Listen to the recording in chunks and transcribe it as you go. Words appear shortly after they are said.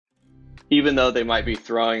even though they might be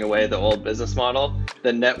throwing away the old business model,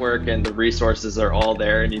 the network and the resources are all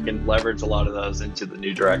there, and you can leverage a lot of those into the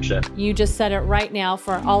new direction. You just said it right now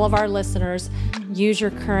for all of our listeners. Use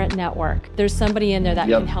your current network. There's somebody in there that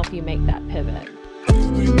can help you make that pivot.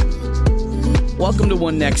 Welcome to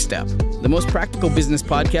One Next Step, the most practical business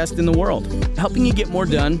podcast in the world, helping you get more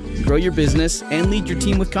done, grow your business, and lead your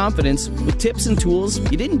team with confidence with tips and tools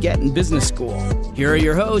you didn't get in business school. Here are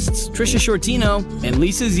your hosts, Trisha Shortino and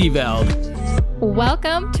Lisa Zeveld.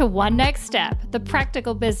 Welcome to One Next Step, the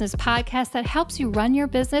practical business podcast that helps you run your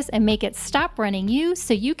business and make it stop running you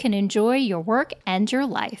so you can enjoy your work and your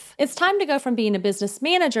life. It's time to go from being a business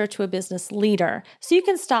manager to a business leader, so you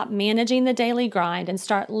can stop managing the daily grind and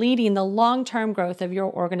start leading the long-term growth of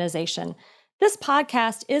your organization. This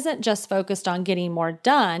podcast isn't just focused on getting more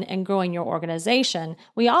done and growing your organization.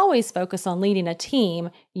 We always focus on leading a team,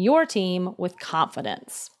 your team, with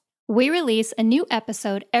confidence. We release a new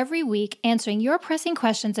episode every week answering your pressing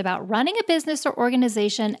questions about running a business or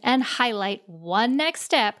organization and highlight one next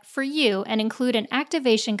step for you and include an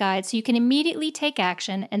activation guide so you can immediately take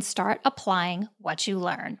action and start applying what you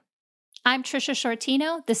learn. I'm Trisha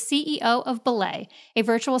Shortino, the CEO of Belay, a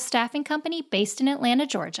virtual staffing company based in Atlanta,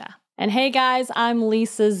 Georgia. And hey guys, I'm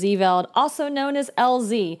Lisa Zeveld, also known as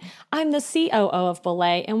LZ. I'm the COO of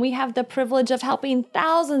Belay, and we have the privilege of helping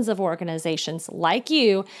thousands of organizations like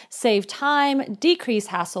you save time, decrease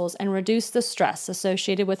hassles, and reduce the stress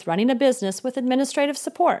associated with running a business with administrative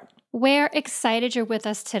support. We're excited you're with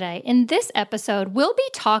us today. In this episode, we'll be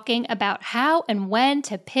talking about how and when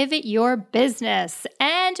to pivot your business.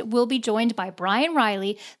 And we'll be joined by Brian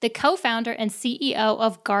Riley, the co-founder and CEO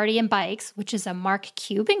of Guardian Bikes, which is a Mark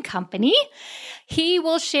Cuban company. He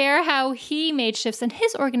will share how he made shifts in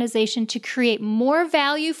his organization to create more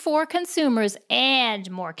value for consumers and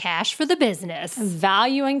more cash for the business.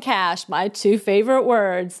 Value and cash, my two favorite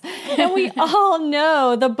words. And we all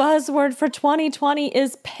know the buzzword for 2020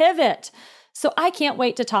 is pivot. So I can't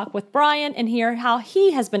wait to talk with Brian and hear how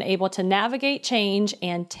he has been able to navigate change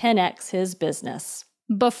and 10x his business.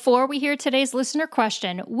 Before we hear today's listener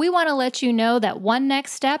question, we want to let you know that One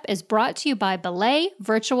Next Step is brought to you by Belay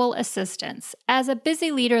Virtual Assistants. As a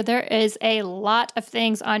busy leader, there is a lot of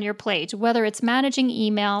things on your plate, whether it's managing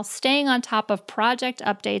email, staying on top of project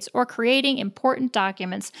updates, or creating important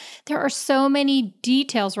documents. There are so many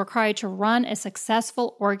details required to run a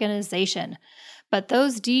successful organization. But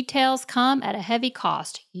those details come at a heavy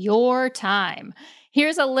cost, your time.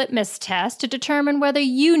 Here's a litmus test to determine whether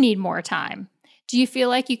you need more time. Do you feel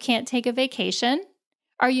like you can't take a vacation?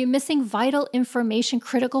 Are you missing vital information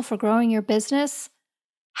critical for growing your business?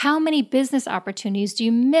 How many business opportunities do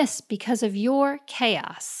you miss because of your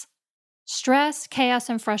chaos? Stress, chaos,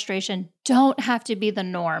 and frustration don't have to be the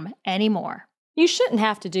norm anymore. You shouldn't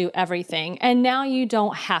have to do everything, and now you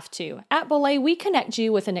don't have to. At Belay, we connect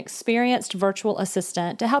you with an experienced virtual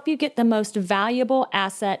assistant to help you get the most valuable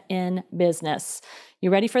asset in business. You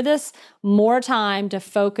ready for this? More time to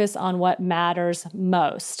focus on what matters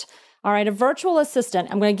most. All right, a virtual assistant,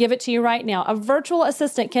 I'm going to give it to you right now. A virtual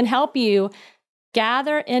assistant can help you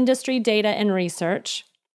gather industry data and research,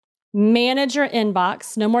 manage your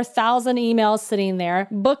inbox, no more 1,000 emails sitting there,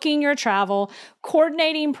 booking your travel,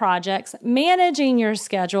 coordinating projects, managing your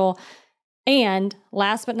schedule, and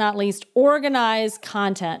last but not least, organize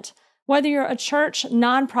content. Whether you're a church,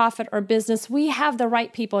 nonprofit, or business, we have the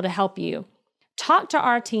right people to help you. Talk to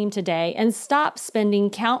our team today and stop spending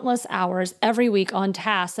countless hours every week on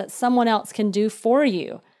tasks that someone else can do for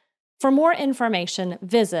you. For more information,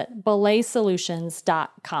 visit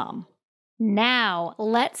belaysolutions.com. Now,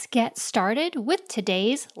 let's get started with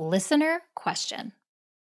today's listener question.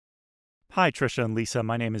 Hi, Trisha and Lisa.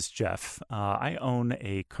 My name is Jeff. I own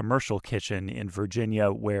a commercial kitchen in Virginia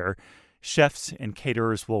where chefs and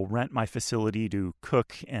caterers will rent my facility to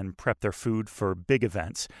cook and prep their food for big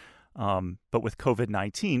events. But with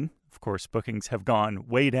COVID-19, of course, bookings have gone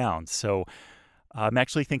way down. So I'm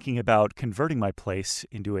actually thinking about converting my place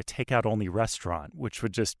into a takeout-only restaurant, which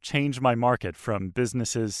would just change my market from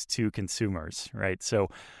businesses to consumers, right? So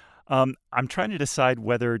I'm trying to decide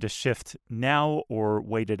whether to shift now or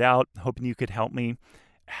wait it out, hoping you could help me.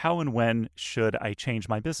 How and when should I change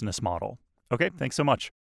my business model? Okay, thanks so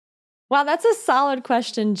much. Wow, that's a solid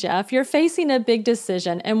question, Jeff. You're facing a big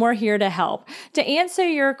decision, and we're here to help. To answer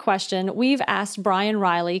your question, we've asked Brian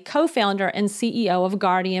Riley, co-founder and CEO of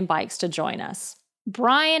Guardian Bikes, to join us.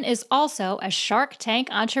 Brian is also a Shark Tank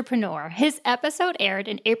entrepreneur. His episode aired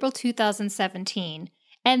in April 2017.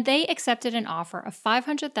 and they accepted an offer of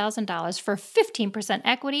 $500,000 for 15%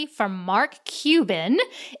 equity from Mark Cuban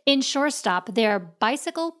in SureStop, their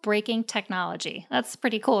bicycle braking technology. That's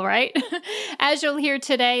pretty cool, right? As you'll hear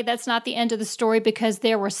today, that's not the end of the story because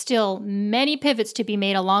there were still many pivots to be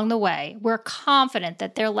made along the way. We're confident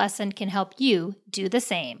that their lesson can help you do the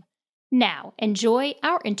same. Now, enjoy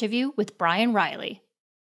our interview with Brian Riley.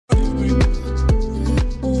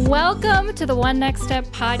 Welcome to the One Next Step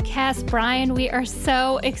podcast, Brian. We are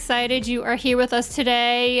so excited you are here with us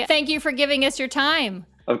today. Thank you for giving us your time.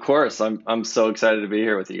 Of course. I'm so excited to be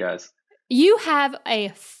here with you guys. You have a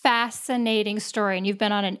fascinating story and you've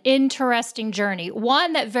been on an interesting journey,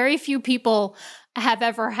 one that very few people have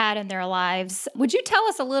ever had in their lives. Would you tell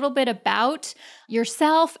us a little bit about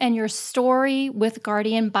yourself and your story with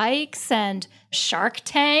Guardian Bikes and Shark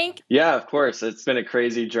Tank? Yeah, of course. It's been a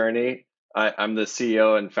crazy journey. I'm the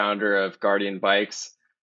CEO and founder of Guardian Bikes.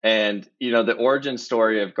 And, the origin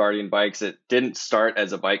story of Guardian Bikes, it didn't start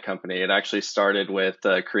as a bike company. It actually started with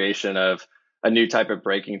the creation of a new type of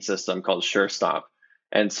braking system called SureStop.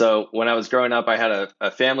 And so when I was growing up, I had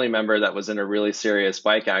a family member that was in a really serious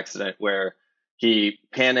bike accident where he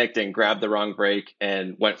panicked and grabbed the wrong brake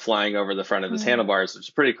and went flying over the front of his handlebars, which is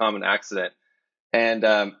a pretty common accident. And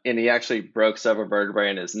he actually broke several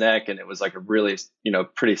vertebrae in his neck, and it was like a really,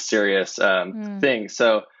 pretty serious thing.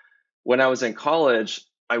 So when I was in college,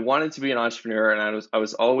 I wanted to be an entrepreneur, and I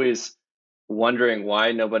was always wondering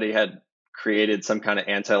why nobody had created some kind of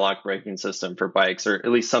anti-lock braking system for bikes, or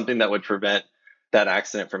at least something that would prevent that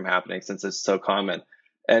accident from happening since it's so common.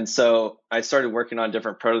 And so I started working on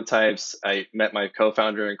different prototypes. I met my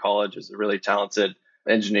co-founder in college, who's a really talented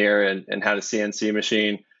engineer and had a CNC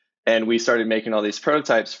machine. And we started making all these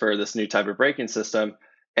prototypes for this new type of braking system.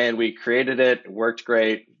 And we created it, worked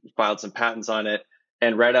great, filed some patents on it,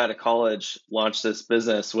 and right out of college, launched this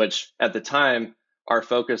business, which at the time, our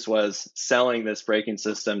focus was selling this braking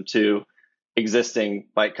system to existing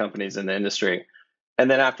bike companies in the industry.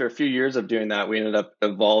 And then after a few years of doing that, we ended up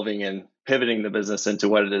evolving and pivoting the business into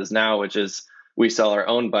what it is now, which is we sell our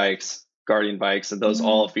own bikes, Guardian Bikes, and those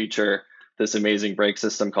all feature this amazing brake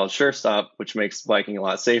system called SureStop, which makes biking a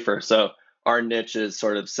lot safer. So our niche is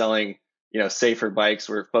sort of selling, safer bikes.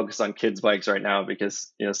 We're focused on kids' bikes right now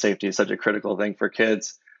because, safety is such a critical thing for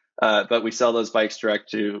kids. But we sell those bikes direct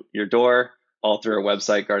to your door, all through our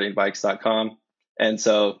website, guardianbikes.com. And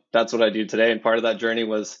so that's what I do today. And part of that journey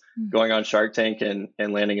was going on Shark Tank and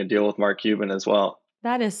landing a deal with Mark Cuban as well.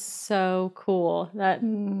 That is so cool.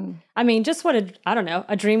 Just what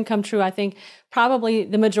a dream come true. I think probably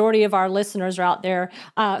the majority of our listeners are out there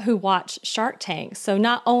who watch Shark Tank. So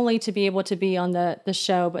not only to be able to be on the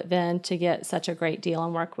show, but then to get such a great deal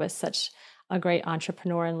and work with such a great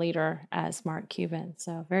entrepreneur and leader as Mark Cuban.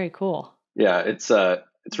 So very cool. Yeah, it's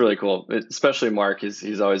really cool. Especially Mark,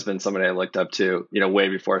 he's always been somebody I looked up to, way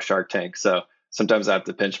before Shark Tank. So sometimes I have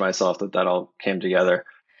to pinch myself that all came together.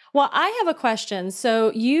 Well, I have a question.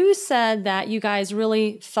 So you said that you guys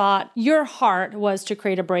really thought your heart was to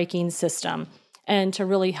create a braking system and to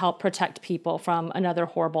really help protect people from another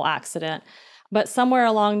horrible accident. But somewhere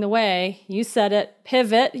along the way, you said it,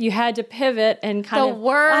 pivot. You had to pivot and kind of... The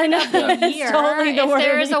word of the year. Totally the if word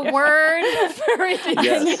there is a word for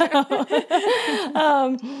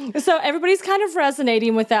it. So everybody's kind of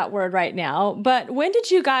resonating with that word right now. But when did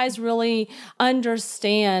you guys really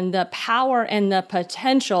understand the power and the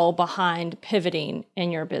potential behind pivoting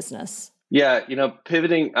in your business? Yeah,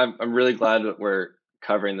 pivoting, I'm really glad that we're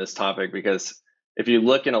covering this topic because if you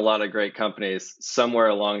look in a lot of great companies, somewhere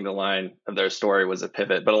along the line of their story was a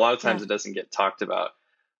pivot, but a lot of times it doesn't get talked about.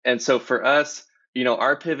 And so for us,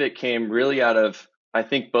 our pivot came really out of, I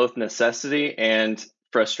think, both necessity and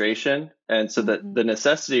frustration. And so the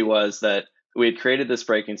necessity was that we had created this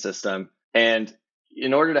braking system. And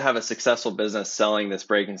in order to have a successful business selling this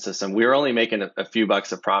braking system, we were only making a few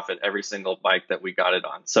bucks of profit every single bike that we got it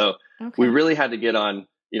on. So we really had to get on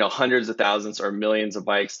hundreds of thousands or millions of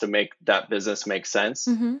bikes to make that business make sense.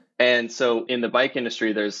 And so in the bike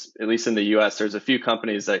industry, there's, at least in the US, there's a few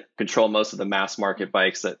companies that control most of the mass market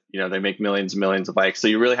bikes that, they make millions and millions of bikes. So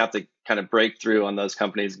you really have to kind of break through on those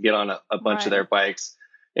companies, get on a bunch of their bikes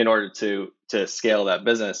in order to scale that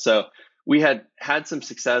business. So we had some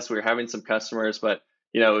success. We were having some customers, but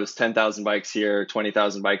it was 10,000 bikes here,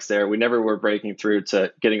 20,000 bikes there. We never were breaking through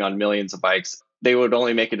to getting on millions of bikes. They would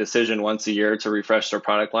only make a decision once a year to refresh their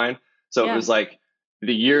product line. So it was like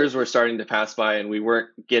the years were starting to pass by and we weren't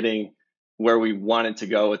getting where we wanted to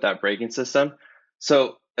go with that braking system.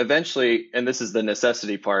 So eventually, and this is the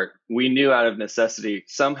necessity part, we knew out of necessity,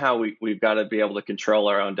 somehow we've got to be able to control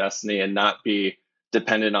our own destiny and not be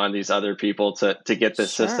dependent on these other people to get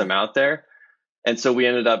this system out there. And so we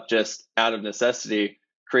ended up just out of necessity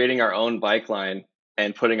creating our own bike line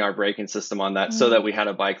and putting our braking system on that so that we had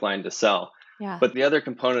a bike line to sell. Yeah. But the other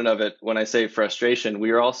component of it, when I say frustration,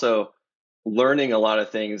 we were also learning a lot of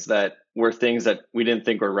things that were things that we didn't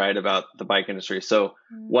think were right about the bike industry. So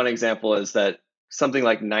one example is that something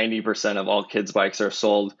like 90% of all kids' bikes are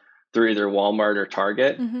sold through either Walmart or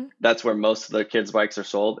Target. That's where most of the kids' bikes are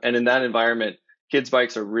sold. And in that environment, kids'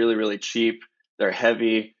 bikes are really, really cheap. They're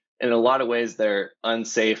heavy. In a lot of ways, they're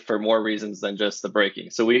unsafe for more reasons than just the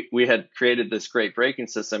braking. So we had created this great braking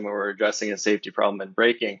system where we're addressing a safety problem in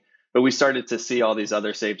braking, but we started to see all these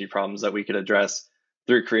other safety problems that we could address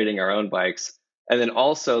through creating our own bikes. And then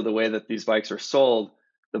also the way that these bikes are sold,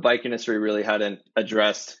 the bike industry really hadn't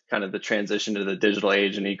addressed kind of the transition to the digital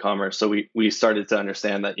age and e-commerce. So we started to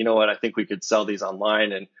understand that, you know what, I think we could sell these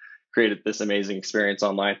online and created this amazing experience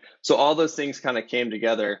online. So all those things kind of came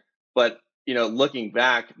together. But you know, looking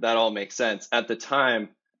back, that all makes sense. At the time,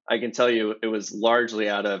 I can tell you it was largely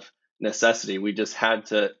out of necessity. We had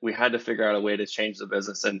to figure out a way to change the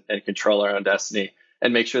business and control our own destiny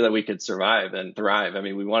and make sure that we could survive and thrive. I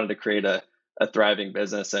mean, we wanted to create a thriving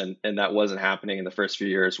business, and that wasn't happening in the first few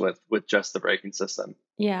years with just the braking system.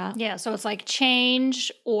 Yeah. Yeah. So it's like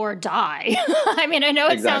change or die. I mean, I know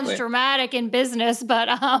it sounds dramatic in business, but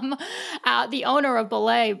the owner of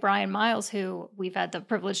Belay, Brian Miles, who we've had the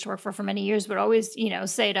privilege to work for many years, would always,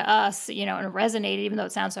 say to us, and it resonated, even though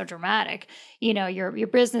it sounds so dramatic, your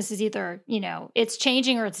business is either, it's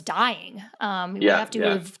changing or it's dying. We have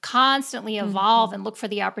to constantly evolve and look for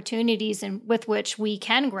the opportunities with which we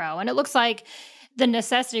can grow. And it looks like the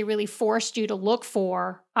necessity really forced you to look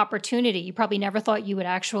for opportunity. You probably never thought you would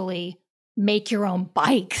actually make your own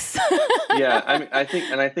bikes. Yeah, I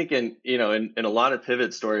think in a lot of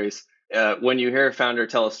pivot stories, when you hear a founder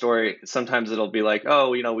tell a story, sometimes it'll be like, oh,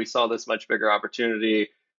 we saw this much bigger opportunity,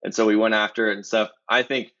 and so we went after it and stuff. I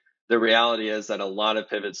think the reality is that a lot of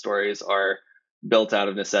pivot stories are built out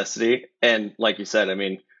of necessity, and like you said, I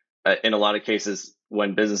mean, in a lot of cases,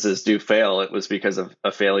 when businesses do fail, it was because of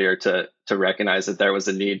a failure to recognize that there was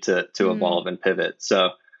a need to evolve and pivot.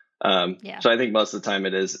 So, so I think most of the time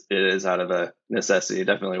it is out of a necessity. It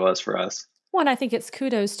definitely was for us. Well, and I think it's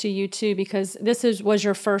kudos to you too, because was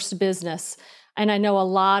your first business. And I know a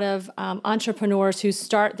lot of entrepreneurs who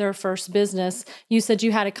start their first business, you said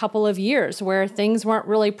you had a couple of years where things weren't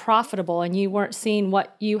really profitable and you weren't seeing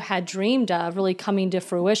what you had dreamed of really coming to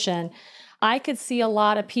fruition. I could see a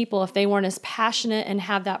lot of people, if they weren't as passionate and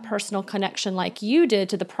have that personal connection like you did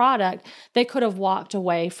to the product, they could have walked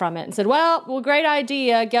away from it and said, well, great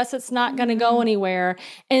idea. Guess it's not going to go anywhere.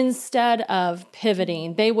 Instead of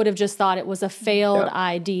pivoting, they would have just thought it was a failed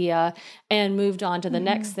idea and moved on to the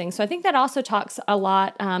next thing. So I think that also talks a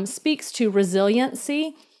lot, speaks to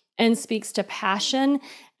resiliency and speaks to passion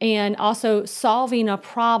and also solving a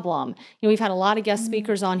problem. We've had a lot of guest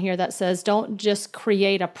speakers on here that says, don't just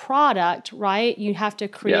create a product, right? You have to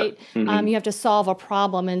create, you have to solve a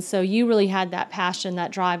problem. And so you really had that passion,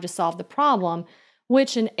 that drive to solve the problem,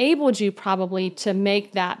 which enabled you probably to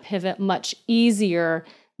make that pivot much easier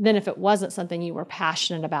than if it wasn't something you were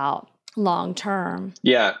passionate about long term.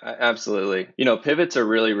 Yeah, absolutely. Pivots are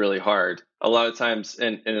really, really hard. A lot of times,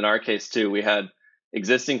 and in our case too, we had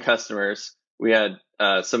existing customers. We had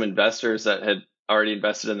some investors that had already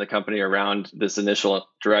invested in the company around this initial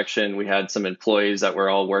direction. We had some employees that were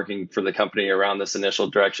all working for the company around this initial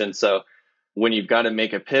direction. So when you've got to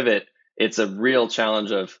make a pivot, it's a real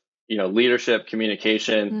challenge of, leadership,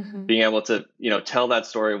 communication, being able to, tell that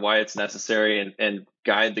story, why it's necessary and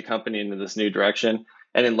guide the company into this new direction.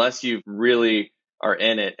 And unless you really are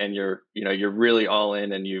in it and you're really all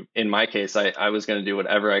in, and in my case, I was going to do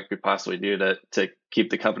whatever I could possibly do to keep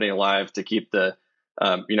the company alive, to keep the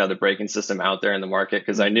braking system out there in the market.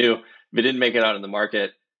 Cause I knew if it didn't make it out in the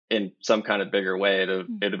market in some kind of bigger way, it'd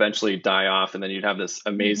eventually die off. And then you'd have this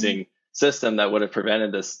amazing system that would have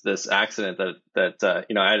prevented this accident that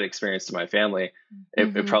I had experienced in my family.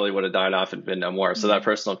 It probably would have died off and been no more. So that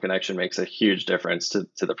personal connection makes a huge difference to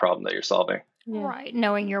the problem that you're solving. Yeah. Right.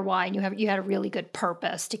 Knowing your why, and you had a really good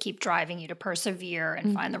purpose to keep driving you to persevere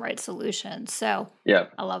and find the right solution. So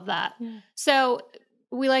I love that. Yeah. So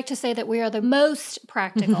we like to say that we are the most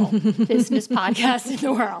practical business podcast in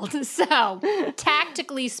the world. So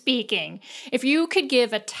tactically speaking, if you could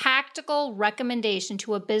give a tactical recommendation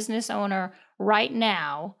to a business owner right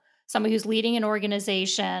now, somebody who's leading an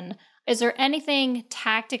organization, is there anything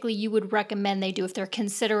tactically you would recommend they do if they're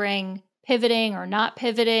considering pivoting or not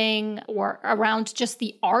pivoting, or around just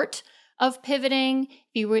the art of pivoting?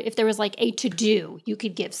 If there was like a to-do you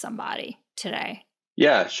could give somebody today?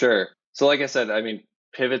 Yeah, sure. So like I said, I mean,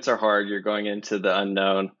 pivots are hard. You're going into the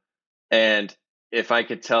unknown. And if I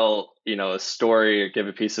could tell, a story or give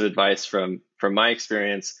a piece of advice from my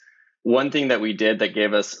experience, one thing that we did that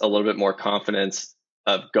gave us a little bit more confidence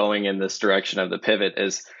of going in this direction of the pivot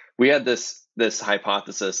is we had this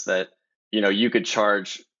hypothesis that, you could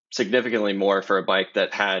charge significantly more for a bike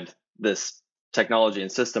that had this technology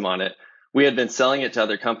and system on it. We had been selling it to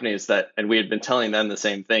other companies and we had been telling them the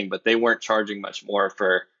same thing, but they weren't charging much more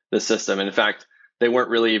for the system. And in fact, they weren't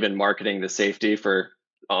really even marketing the safety for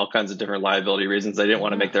all kinds of different liability reasons. They didn't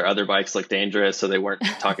want to make their other bikes look dangerous, so they weren't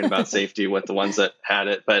talking about safety with the ones that had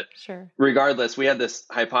it. But regardless, we had this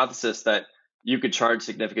hypothesis that you could charge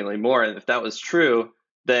significantly more. And if that was true,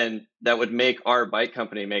 then that would make our bike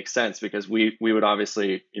company make sense, because we would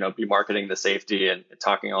obviously, be marketing the safety and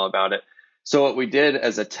talking all about it. So what we did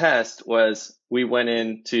as a test was we went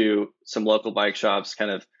into some local bike shops,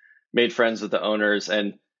 kind of made friends with the owners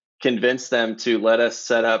and convinced them to let us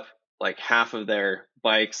set up like half of their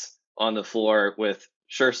bikes on the floor with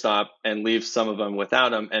SureStop and leave some of them without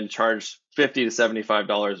them, and charge $50 to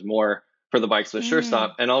 $75 more for the bikes with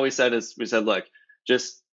SureStop. And all we said is, look,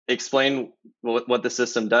 just explain what the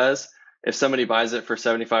system does. If somebody buys it for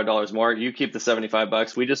 $75 more, you keep the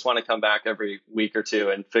 $75. We just want to come back every week or two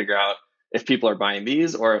and figure out if people are buying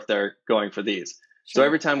these or if they're going for these. So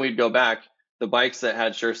every time we'd go back, the bikes that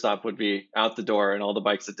had SureStop would be out the door and all the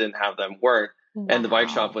bikes that didn't have them weren't. Wow. And the bike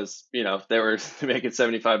shop was, they were making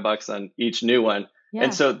 $75 on each new one. Yeah.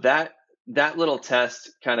 And so that little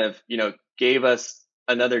test kind of, gave us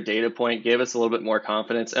another data point, gave us a little bit more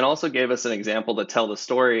confidence, and also gave us an example to tell the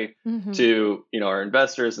story to, our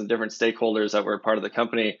investors and different stakeholders that were part of the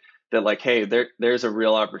company, that like, hey, there's a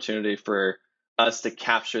real opportunity for us to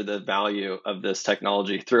capture the value of this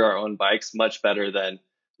technology through our own bikes much better than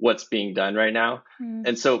what's being done right now.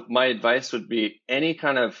 And so my advice would be any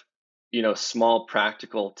kind of, small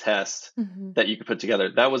practical test that you could put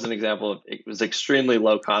together. That was an example of, it was extremely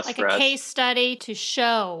low cost like for us. Like a case study to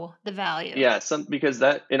show the value. Yeah, because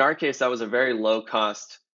that, in our case, that was a very low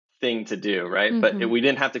cost thing to do, right? But we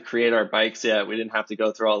didn't have to create our bikes yet. We didn't have to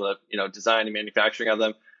go through all the, design and manufacturing of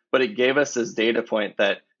them. But it gave us this data point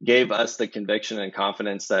that gave us the conviction and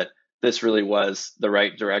confidence that this really was the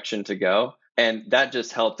right direction to go. And that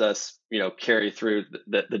just helped us, carry through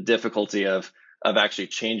the difficulty of actually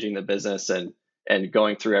changing the business and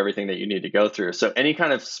going through everything that you need to go through. So any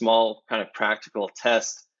kind of small kind of practical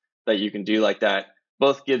test that you can do like that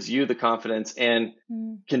both gives you the confidence and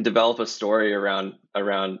can develop a story around,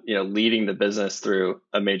 leading the business through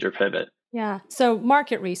a major pivot. Yeah. So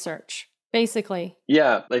market research, basically.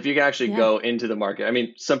 Yeah. If you can actually go into the market. I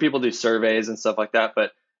mean, some people do surveys and stuff like that,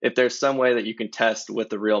 but if there's some way that you can test with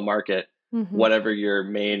the real market, whatever your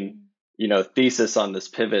main, thesis on this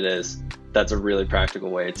pivot is, that's a really practical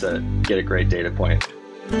way to get a great data point.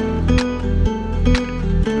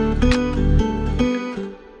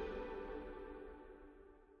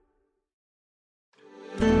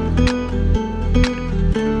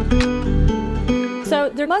 So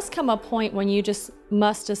there must come a point when you just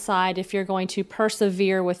must decide if you're going to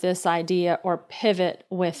persevere with this idea or pivot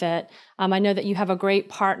with it. I know that you have a great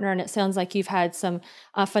partner, and it sounds like you've had some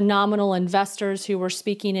phenomenal investors who were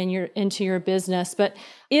speaking into your business. But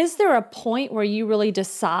is there a point where you really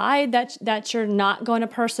decide that you're not going to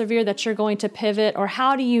persevere, that you're going to pivot? Or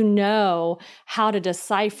how do you know how to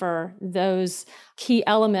decipher those key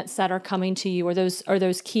elements that are coming to you, or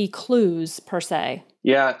those key clues per se?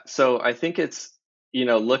 Yeah, so I think it's,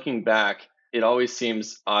 looking back, it always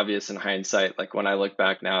seems obvious in hindsight. Like when I look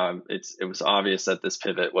back now, it was obvious that this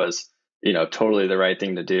pivot was, totally the right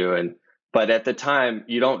thing to do. But at the time,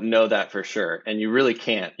 you don't know that for sure. And you really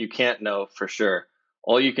can't. You can't know for sure.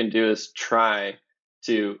 All you can do is try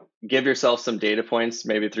to give yourself some data points,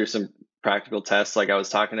 maybe through some practical tests like I was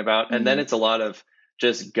talking about. And then it's a lot of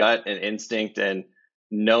just gut and instinct and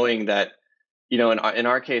knowing that, in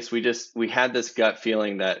our case, we had this gut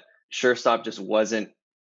feeling that SureStop just wasn't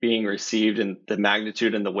being received in the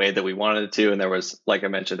magnitude and the way that we wanted it to. And there was, like I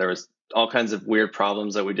mentioned, there was all kinds of weird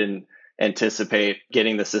problems that we didn't anticipate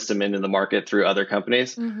getting the system into the market through other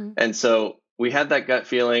companies. And so we had that gut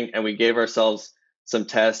feeling, and we gave ourselves some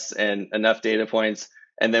tests and enough data points.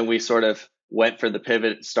 And then we sort of went for the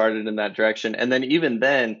pivot, started in that direction. And then even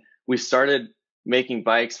then we started making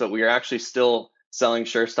bikes, but we were actually still selling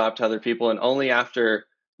SureStop to other people. And only after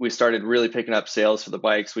we started really picking up sales for the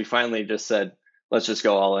bikes, we finally just said, let's just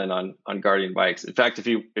go all in on Guardian Bikes. In fact, if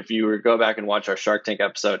you were to go back and watch our Shark Tank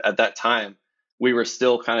episode, at that time, we were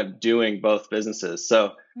still kind of doing both businesses.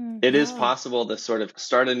 So it is possible to sort of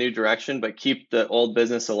start a new direction, but keep the old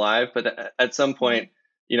business alive. But at some point,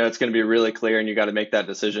 it's going to be really clear, and you got to make that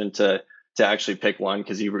decision to to actually pick one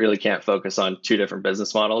because you really can't focus on two different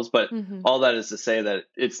business models. But all that is to say that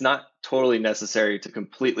it's not totally necessary to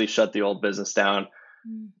completely shut the old business down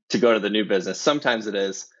to go to the new business. Sometimes it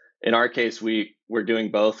is. In our case, we're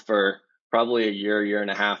doing both for probably a year and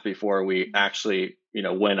a half before we actually,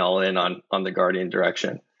 went all in on the Guardian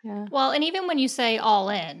direction. Yeah. Well, and even when you say all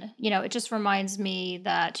in, it just reminds me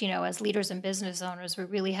that, as leaders and business owners, we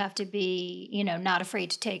really have to be, not afraid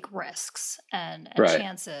to take risks and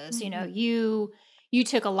chances. You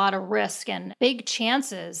took a lot of risk and big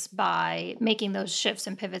chances by making those shifts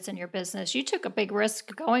and pivots in your business. You took a big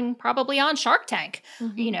risk going probably on Shark Tank,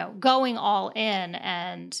 going all in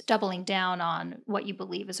and doubling down on what you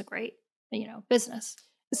believe is a great, business.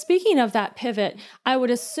 Speaking of that pivot, I would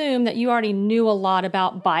assume that you already knew a lot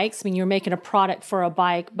about bikes. I mean, you're making a product for a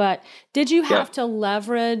bike, but did you have to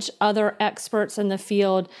leverage other experts in the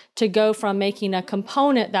field to go from making a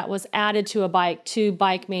component that was added to a bike to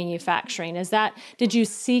bike manufacturing? Did you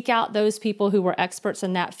seek out those people who were experts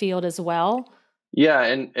in that field as well? Yeah.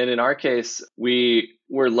 And in our case, we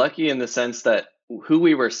were lucky in the sense that who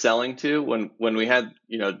we were selling to when we had,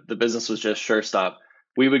 the business was just SureStop,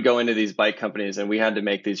 we would go into these bike companies and we had to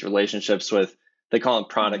make these relationships with, they call them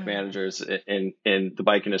product managers in the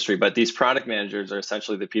bike industry. But these product managers are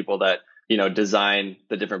essentially the people that, design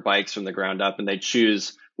the different bikes from the ground up, and they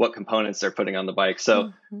choose what components they're putting on the bike.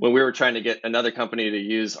 So when we were trying to get another company to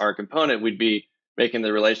use our component, we'd be making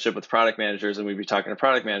the relationship with product managers and we'd be talking to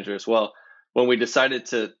product managers. Well, when we decided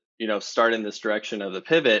to, start in this direction of the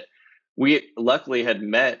pivot, we luckily had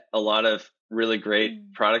met a lot of really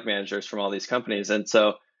great product managers from all these companies. And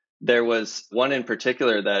so there was one in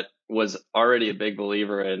particular that was already a big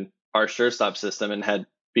believer in our SureStop system and had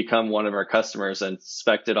become one of our customers and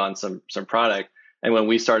spec'd it on some product. And when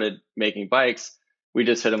we started making bikes, we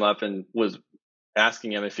just hit him up and was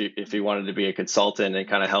asking him if he wanted to be a consultant and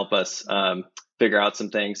kind of help us figure out some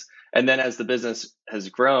things. And then as the business has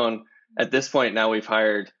grown, at this point now we've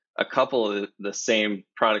hired a couple of the same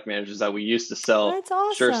product managers that we used to sell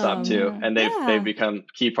SureStop to, and they've become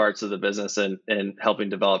key parts of the business and helping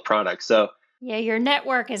develop products. So yeah, your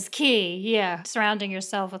network is key. Yeah, surrounding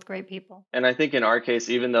yourself with great people. And I think in our case,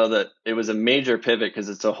 even though that it was a major pivot because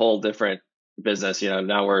it's a whole different business,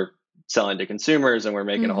 now we're selling to consumers and we're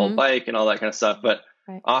making a whole bike and all that kind of stuff. But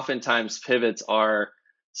oftentimes pivots are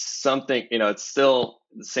something, it's still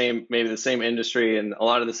the same, maybe the same industry and a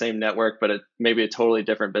lot of the same network, but it maybe a totally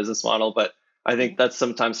different business model. But I think that's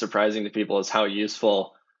sometimes surprising to people is how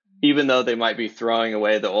useful, even though they might be throwing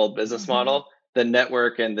away the old business model, the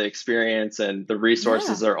network and the experience and the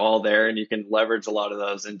resources are all there, and you can leverage a lot of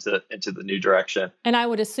those into the new direction. And I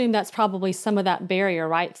would assume that's probably some of that barrier,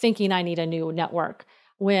 right? Thinking I need a new network.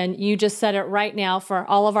 When you just said it right now for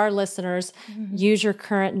all of our listeners, use your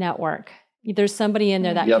current network. There's somebody in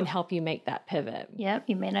there that can help you make that pivot. Yep.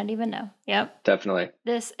 You may not even know. Yep. Definitely.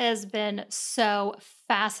 This has been so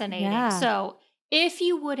fascinating. Yeah. So if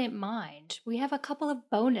you wouldn't mind, we have a couple of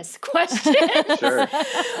bonus questions. Sure. We have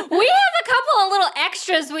a couple of little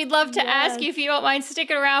extras we'd love to ask you if you don't mind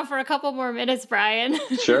sticking around for a couple more minutes, Brian.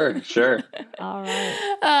 Sure. All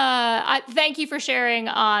right. Thank you for sharing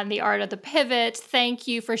on the art of the pivot. Thank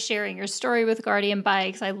you for sharing your story with Guardian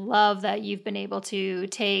Bikes. I love that you've been able to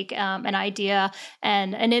take an idea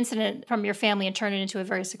and an incident from your family and turn it into a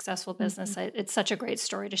very successful business. It's such a great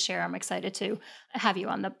story to share. I'm excited to have you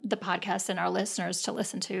on the podcast and our listeners to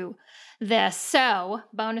listen to this. So,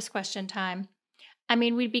 bonus question time. I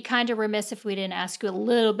mean, we'd be kind of remiss if we didn't ask you a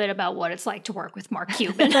little bit about what it's like to work with Mark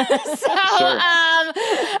Cuban. As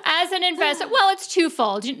an investor, well, it's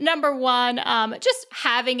twofold. Number one, just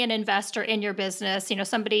having an investor in your business,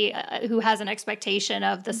 somebody who has an expectation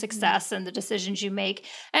of the success and the decisions you make.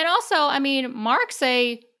 And also, I mean,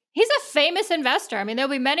 he's a famous investor. I mean, there'll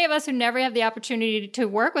be many of us who never have the opportunity to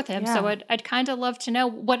work with him. Yeah. So I'd kind of love to know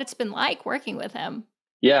what it's been like working with him.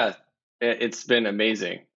 Yeah, it's been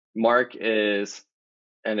amazing. Mark is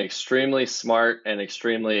an extremely smart and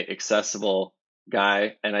extremely accessible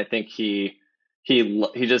guy. And I think he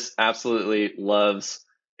just absolutely loves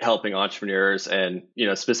helping entrepreneurs and,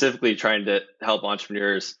 specifically trying to help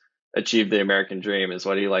entrepreneurs achieve the American dream is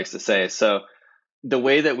what he likes to say. So the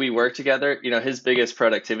way that we work together, his biggest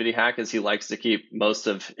productivity hack is he likes to keep most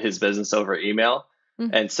of his business over email.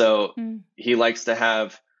 And so he likes to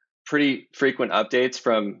have pretty frequent updates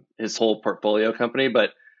from his whole portfolio company,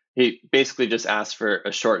 but he basically just asks for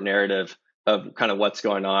a short narrative of kind of what's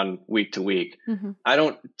going on week to week. I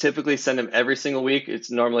don't typically send him every single week.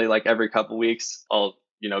 It's normally like every couple weeks, I'll,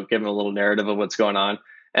 give him a little narrative of what's going on.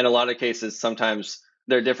 And a lot of cases, sometimes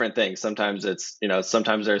they're different things. Sometimes it's,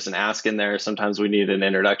 sometimes there's an ask in there. Sometimes we need an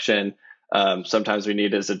introduction. Sometimes we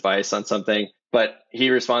need his advice on something, but he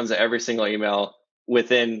responds to every single email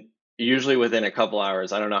usually within a couple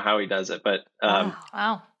hours. I don't know how he does it, but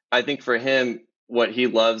Wow. I think for him, what he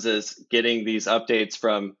loves is getting these updates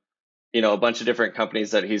from, a bunch of different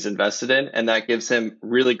companies that he's invested in. And that gives him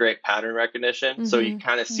really great pattern recognition. So he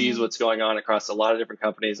kind of sees what's going on across a lot of different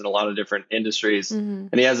companies and a lot of different industries.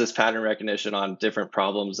 And he has this pattern recognition on different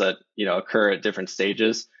problems that, occur at different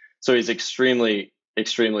stages. So he's extremely,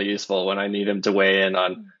 extremely useful when I need him to weigh in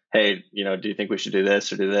on, hey, do you think we should do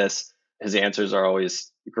this or do this? His answers are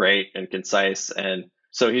always great and concise. And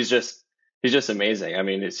so he's just amazing. I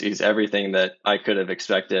mean, he's everything that I could have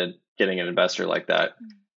expected getting an investor like that.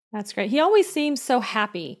 That's great. He always seems so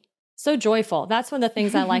happy, so joyful. That's one of the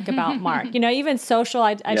things I like about Mark. Even social,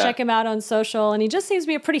 I check him out on social, and he just seems to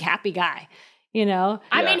be a pretty happy guy.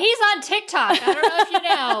 I mean, he's on TikTok. I don't know if you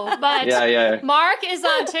know, but Mark is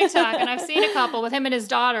on TikTok, and I've seen a couple with him and his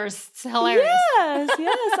daughters. It's hilarious.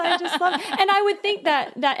 Yes, I just love it. And I would think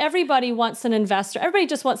that everybody wants an investor. Everybody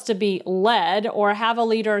just wants to be led or have a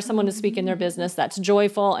leader or someone to speak in their business that's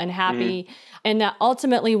joyful and happy. And that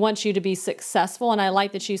ultimately wants you to be successful. And I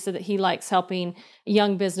like that you said that he likes helping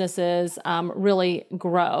young businesses really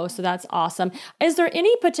grow. So that's awesome. Is there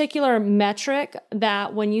any particular metric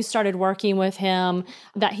that when you started working with him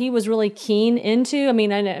that he was really keen into? I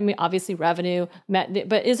mean, obviously revenue, but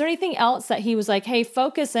is there anything else that he was like, hey,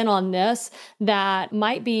 focus in on this that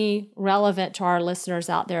might be relevant to our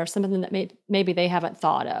listeners out there, something that maybe they haven't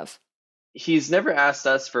thought of? He's never asked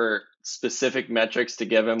us for specific metrics to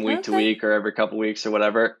give him week to week or every couple of weeks or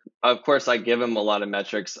whatever. Of course, I give him a lot of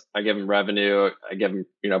metrics. I give him revenue. I give him,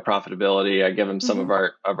 profitability. I give him some of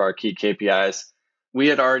our key KPIs. We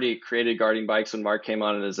had already created Guardian Bikes when Mark came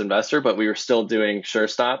on as investor, but we were still doing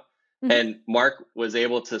SureStop. And Mark was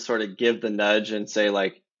able to sort of give the nudge and say,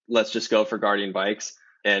 like, let's just go for Guardian Bikes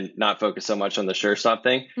and not focus so much on the SureStop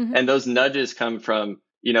thing. And those nudges come from,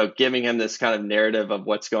 giving him this kind of narrative of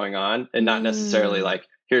what's going on and not necessarily like,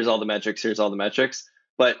 here's all the metrics,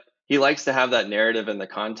 but he likes to have that narrative in the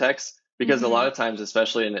context because a lot of times,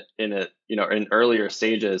 especially in earlier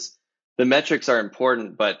stages, the metrics are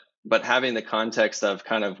important, but having the context of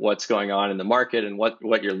kind of what's going on in the market and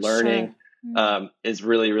what you're learning is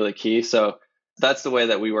really, really key. So that's the way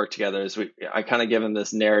that we work together is I kind of give him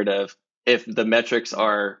this narrative. If the metrics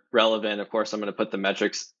are relevant, of course, I'm going to put the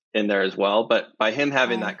metrics in there as well. But by him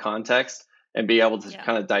having that context and be able to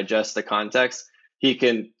kind of digest the context, he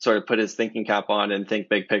can sort of put his thinking cap on and think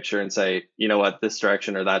big picture and say, you know what, this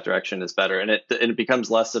direction or that direction is better. And it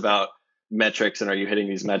becomes less about metrics and are you hitting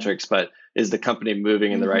these metrics, but is the company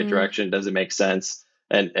moving in the right direction? Does it make sense?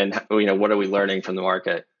 And what are we learning from the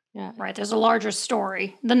market? Yeah. Right. There's a larger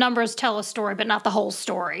story. The numbers tell a story, but not the whole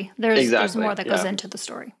story. There's more that goes into the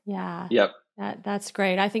story. Yeah. Yep. That's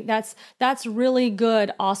great. I think that's really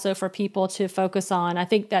good also for people to focus on. I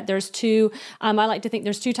think that there's two, I like to think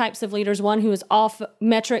there's two types of leaders. One who is off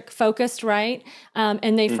metric focused, right?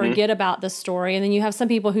 And they forget about the story. And then you have some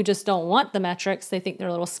people who just don't want the metrics. They think they're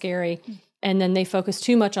a little scary. And then they focus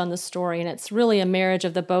too much on the story. And it's really a marriage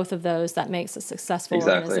of the both of those that makes a successful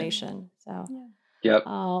organization. So. Yeah. Yep.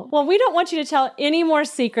 Well, we don't want you to tell any more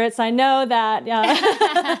secrets. I know that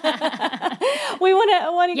we want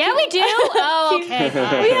to. Yeah, we do. Oh, okay.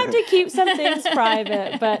 We have to keep some things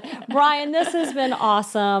private. But Brian, this has been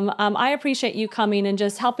awesome. I appreciate you coming and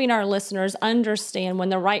just helping our listeners understand when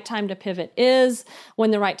the right time to pivot is,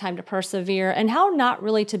 when the right time to persevere, and how not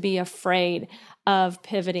really to be afraid of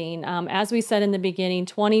pivoting. As we said in the beginning,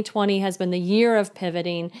 2020 has been the year of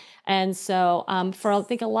pivoting. And so for I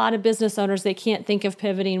think a lot of business owners, they can't think of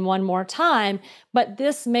pivoting one more time, but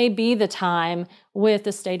this may be the time with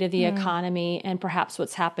the state of the economy and perhaps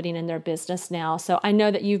what's happening in their business now. So I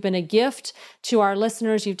know that you've been a gift to our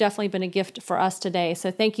listeners. You've definitely been a gift for us today.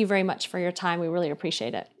 So thank you very much for your time. We really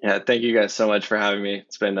appreciate it. Yeah, thank you guys so much for having me.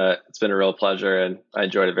 It's been a real pleasure and I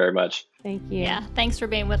enjoyed it very much. Thank you. Yeah, thanks for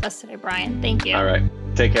being with us today, Brian. Thank you. All right.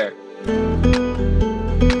 Take care.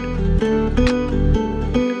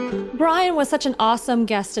 Brian was such an awesome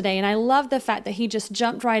guest today, and I love the fact that he just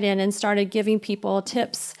jumped right in and started giving people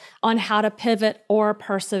tips on how to pivot or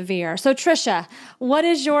persevere. So, Trisha, what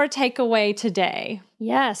is your takeaway today?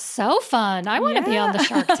 Yes, so fun. I want to be on the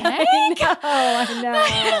Shark Tank. I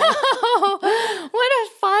know. What a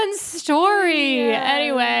fun story. Yeah.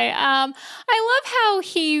 Anyway, I love how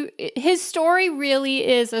his story really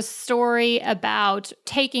is a story about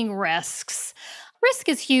taking risks. Risk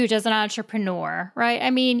is huge as an entrepreneur, right?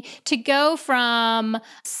 I mean, to go from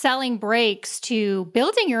selling brakes to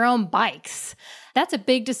building your own bikes, that's a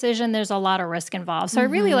big decision. There's a lot of risk involved. So I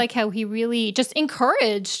really like how he really just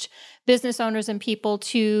encouraged business owners and people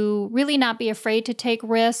to really not be afraid to take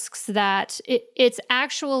risks, that it's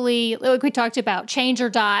actually, like we talked about, change or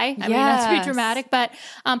die. I mean, that's pretty dramatic, but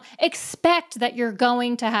expect that you're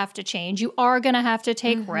going to have to change. You are going to have to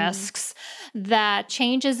take risks, that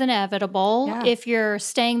change is inevitable. Yeah. If you're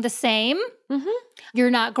staying the same,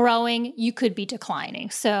 you're not growing, you could be declining.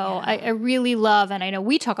 So I really love, and I know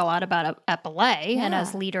we talk a lot about it at Belay and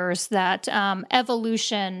as leaders, that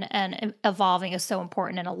evolution and evolving is so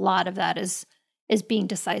important. And a lot of that is being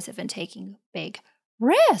decisive and taking big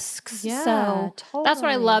risks. Yeah, so that's what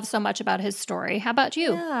I totally. love so much about his story. How about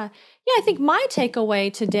you? Yeah, I think my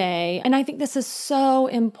takeaway today, and I think this is so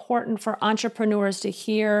important for entrepreneurs to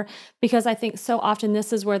hear, because I think so often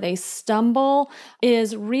this is where they stumble,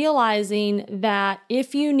 is realizing that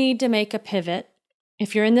if you need to make a pivot,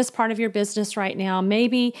 if you're in this part of your business right now,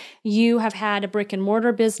 maybe you have had a brick and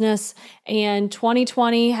mortar business and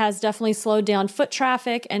 2020 has definitely slowed down foot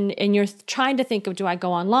traffic, and you're trying to think of, do I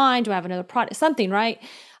go online? Do I have another product? Something, right?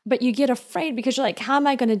 But you get afraid because you're like, how am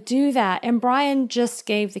I going to do that? And Brian just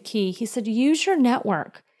gave the key. He said, use your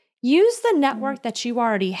network. Use the network that you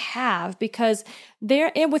already have, because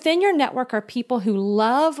within your network are people who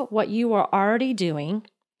love what you are already doing,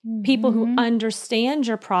 people who understand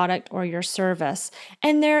your product or your service,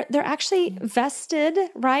 and they're actually vested,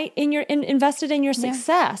 right, invested in your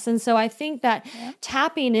success. And so I think that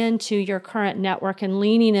tapping into your current network and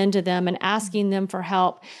leaning into them and asking them for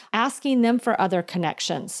help, asking them for other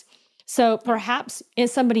connections. So perhaps if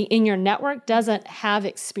somebody in your network doesn't have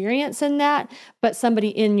experience in that, but somebody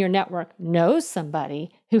in your network knows somebody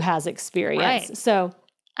who has experience. Right. So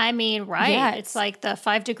I mean, right. Yes. It's like the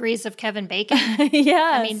 5 degrees of Kevin Bacon.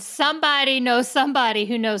 yes. I mean, somebody knows somebody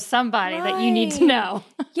who knows somebody that you need to know.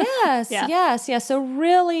 Yes. So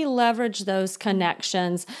really leverage those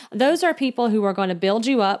connections. Those are people who are going to build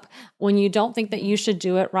you up when you don't think that you should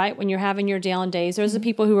do it, right? When you're having your down days, those are the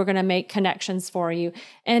people who are going to make connections for you.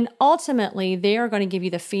 And ultimately, they are going to give you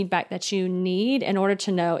the feedback that you need in order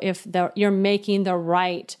to know if you're making the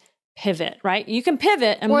right pivot, right? You can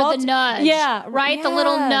pivot and or the nudge. Yeah. Right? Yes. The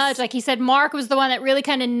little nudge. Like he said, Mark was the one that really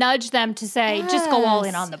kind of nudged them to say, just go all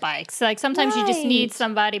in on the bikes. Like sometimes you just need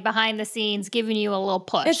somebody behind the scenes giving you a little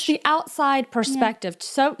push. It's the outside perspective.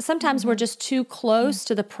 So sometimes we're just too close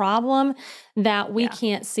to the problem that we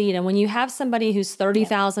can't see it. And when you have somebody who's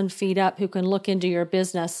 30,000 feet up who can look into your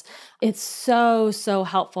business, it's so, so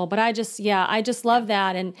helpful. But I just love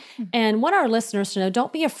that. And want our listeners to know,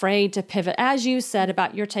 don't be afraid to pivot. As you said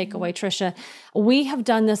about your takeaway, Trisha, we have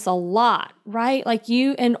done this a lot, right? Like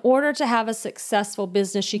in order to have a successful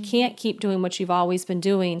business, you can't keep doing what you've always been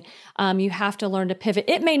doing. You have to learn to pivot.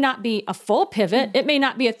 It may not be a full pivot. It may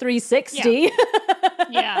not be a 360.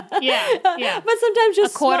 Yeah. But sometimes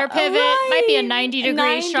just a quarter pivot might be a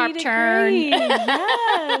 90-degree sharp turn.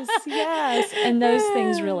 Yes. And those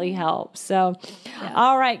things really help. So,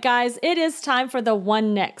 all right, guys, it is time for the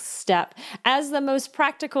one next step. As the most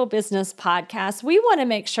practical business podcast, we want to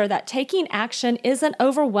make sure that taking action isn't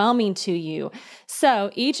overwhelming to you. So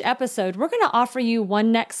each episode, we're going to offer you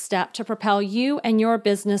one next step to propel you and your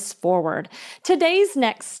business forward. Today's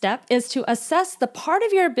next step is to assess the part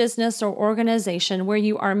of your business or organization where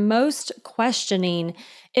you are most questioning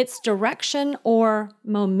its direction or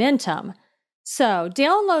momentum. So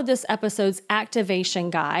download this episode's activation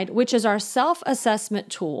guide, which is our self-assessment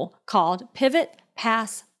tool called Pivot,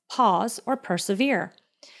 Pass, Pause, or Persevere.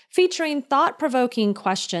 Featuring thought-provoking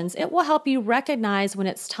questions, it will help you recognize when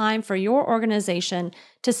it's time for your organization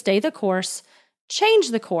to stay the course,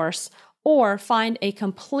 change the course, or find a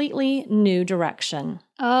completely new direction.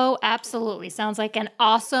 Oh, absolutely. Sounds like an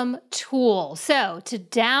awesome tool. So to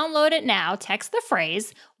download it now, text the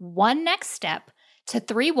phrase "one next step" to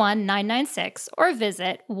 31996 or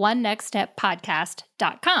visit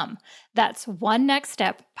onenextsteppodcast.com. That's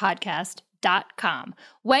onenextsteppodcast.com.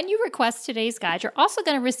 When you request today's guide, you're also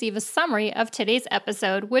going to receive a summary of today's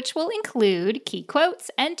episode, which will include key quotes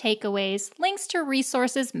and takeaways, links to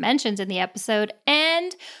resources mentioned in the episode,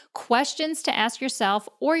 and questions to ask yourself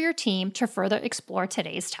or your team to further explore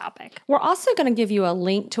today's topic. We're also going to give you a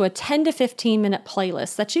link to a 10 to 15 minute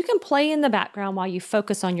playlist that you can play in the background while you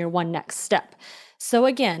focus on your one next step. So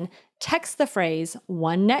again, text the phrase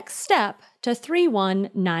 "one next step" to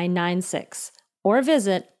 31996 or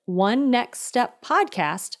visit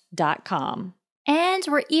onenextsteppodcast.com. And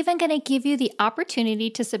we're even going to give you the opportunity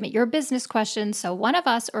to submit your business questions so one of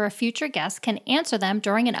us or a future guest can answer them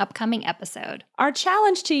during an upcoming episode. Our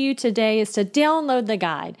challenge to you today is to download the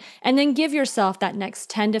guide and then give yourself that next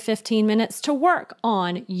 10 to 15 minutes to work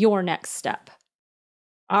on your next step.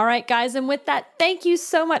 All right, guys. And with that, thank you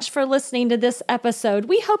so much for listening to this episode.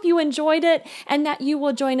 We hope you enjoyed it and that you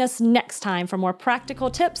will join us next time for more practical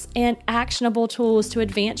tips and actionable tools to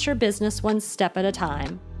advance your business one step at a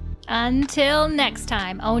time. Until next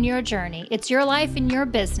time, own your journey. It's your life and your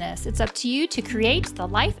business. It's up to you to create the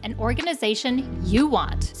life and organization you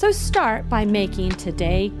want. So start by making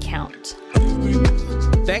today count.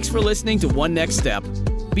 Thanks for listening to One Next Step.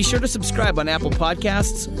 Be sure to subscribe on Apple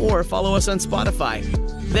Podcasts or follow us on Spotify.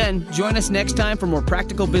 Then join us next time for more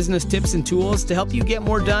practical business tips and tools to help you get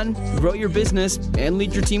more done, grow your business, and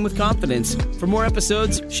lead your team with confidence. For more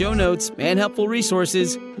episodes, show notes, and helpful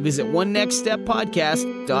resources, visit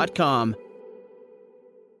onenextsteppodcast.com.